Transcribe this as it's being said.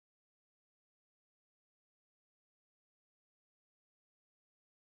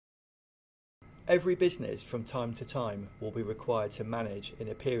Every business from time to time will be required to manage in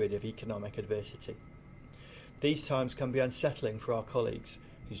a period of economic adversity. These times can be unsettling for our colleagues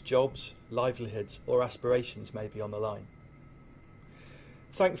whose jobs, livelihoods or aspirations may be on the line.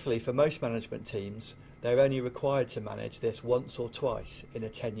 Thankfully for most management teams, they're only required to manage this once or twice in a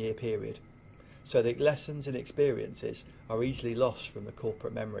 10-year period, so that lessons and experiences are easily lost from the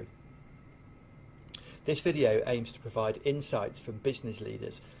corporate memory. This video aims to provide insights from business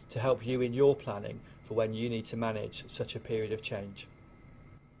leaders to help you in your planning for when you need to manage such a period of change.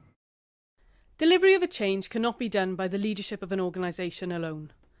 Delivery of a change cannot be done by the leadership of an organisation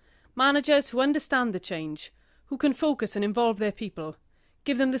alone. Managers who understand the change, who can focus and involve their people,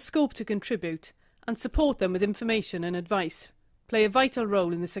 give them the scope to contribute, and support them with information and advice, play a vital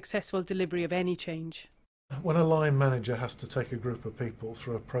role in the successful delivery of any change. When a line manager has to take a group of people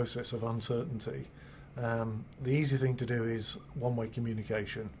through a process of uncertainty, the easy thing to do is one-way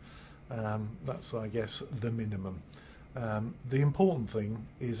communication. That's, I guess, the minimum. The important thing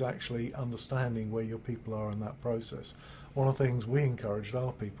is actually understanding where your people are in that process. One of the things we encouraged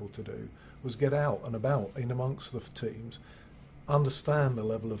our people to do was get out and about in amongst the teams, understand the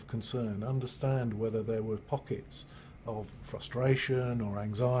level of concern, understand whether there were pockets of frustration or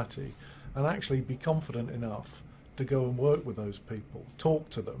anxiety, and actually be confident enough to go and work with those people, talk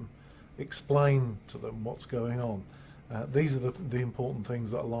to them, explain to them what's going on. These are the important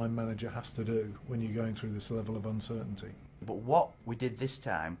things that a line manager has to do when you're going through this level of uncertainty. But what we did this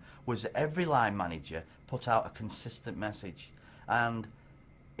time was that every line manager put out a consistent message, and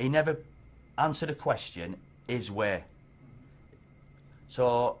he never answered a question his way.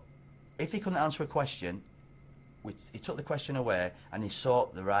 So if he couldn't answer a question, he took the question away and he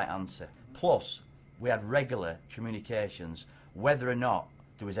sought the right answer. Plus, we had regular communications whether or not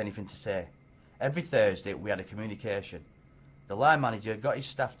there was anything to say. Every Thursday we had a communication. The line manager got his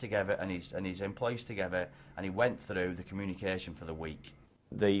staff together and his employees together, and he went through the communication for the week.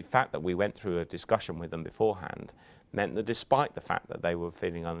 The fact that we went through a discussion with them beforehand meant that despite the fact that they were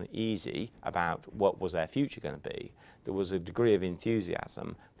feeling uneasy about what was their future going to be, there was a degree of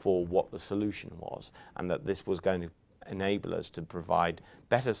enthusiasm for what the solution was, and that this was going to enable us to provide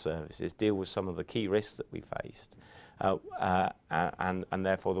better services, deal with some of the key risks that we faced. And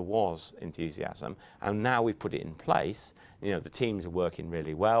therefore there was enthusiasm, and now we've put it in place. You know, the teams are working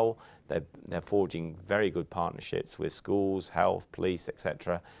really well. They're forging very good partnerships with schools, health, police,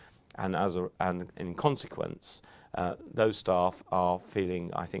 etc. And in consequence, those staff are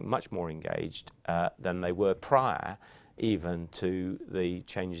feeling, I think, much more engaged than they were prior, even to the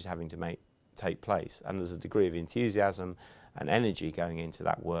changes having to take place. And there's a degree of enthusiasm and energy going into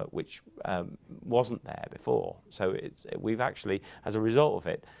that work which wasn't there before. So we've actually, as a result of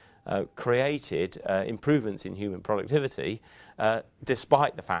it, created improvements in human productivity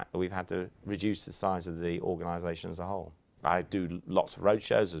despite the fact that we've had to reduce the size of the organisation as a whole. I do lots of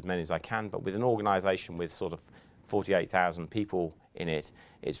roadshows, as many as I can, but with an organisation with sort of 48,000 people in it,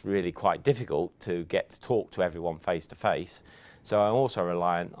 it's really quite difficult to get to talk to everyone face to face. So I'm also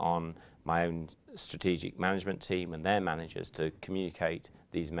reliant on my own strategic management team and their managers to communicate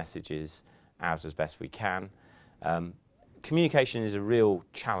these messages out as best we can. Communication is a real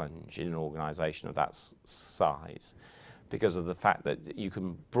challenge in an organisation of that size because of the fact that you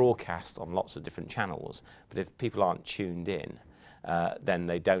can broadcast on lots of different channels, but if people aren't tuned in, then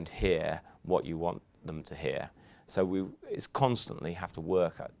they don't hear what you want them to hear. So it's constantly have to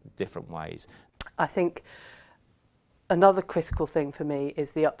work at different ways. I think another critical thing for me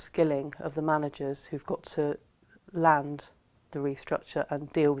is the upskilling of the managers who've got to land the restructure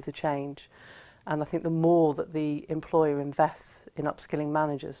and deal with the change. And I think the more that the employer invests in upskilling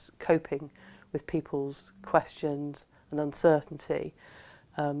managers, coping with people's questions and uncertainty,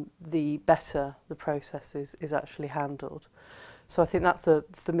 the better the process is actually handled. So I think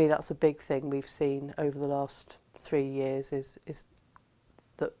for me that's a big thing we've seen over the last 3 years is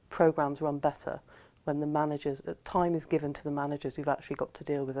that programmes run better when the managers, time is given to the managers who've actually got to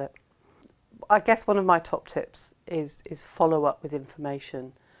deal with it. I guess one of my top tips is follow up with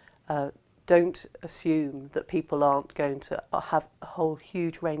information. Don't assume that people aren't going to have a whole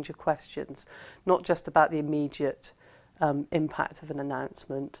huge range of questions, not just about the immediate impact of an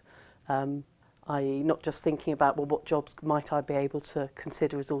announcement, i.e. not just thinking about, well, what jobs might I be able to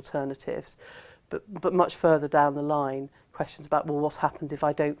consider as alternatives, but much further down the line, questions about, well, what happens if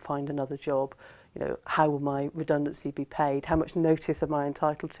I don't find another job? You know, how will my redundancy be paid? How much notice am I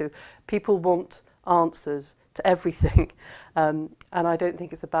entitled to? People want answers to everything, and I don't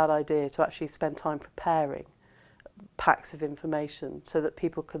think it's a bad idea to actually spend time preparing packs of information so that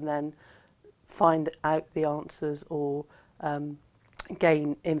people can then find out the answers or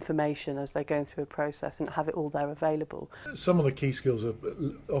gain information as they're going through a process and have it all there available. Some of the key skills are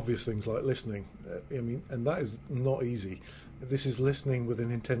obvious things like listening. And that is not easy. This is listening with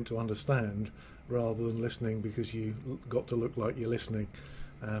an intent to understand rather than listening because you got to look like you're listening.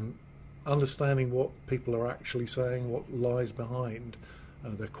 Understanding what people are actually saying, what lies behind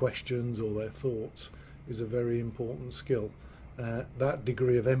their questions or their thoughts is a very important skill. That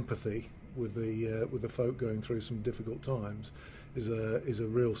degree of empathy with the folk going through some difficult times is a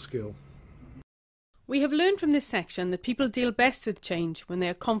real skill. We have learned from this section that people deal best with change when they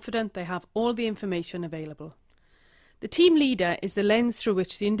are confident they have all the information available. The team leader is the lens through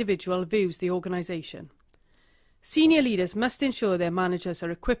which the individual views the organisation. Senior leaders must ensure their managers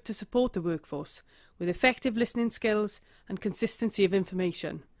are equipped to support the workforce with effective listening skills and consistency of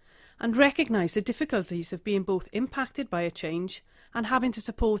information, and recognise the difficulties of being both impacted by a change and having to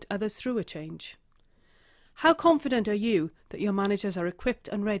support others through a change. How confident are you that your managers are equipped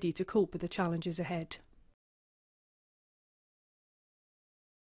and ready to cope with the challenges ahead?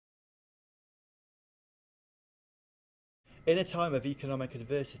 In a time of economic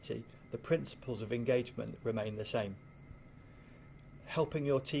adversity, the principles of engagement remain the same. Helping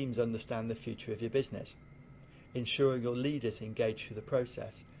your teams understand the future of your business, ensuring your leaders engage through the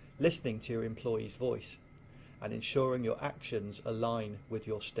process, listening to your employees' voice, and ensuring your actions align with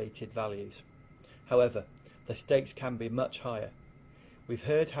your stated values. However, the stakes can be much higher. We've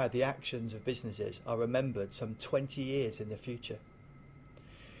heard how the actions of businesses are remembered some 20 years in the future.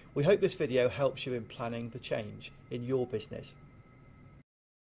 We hope this video helps you in planning the change in your business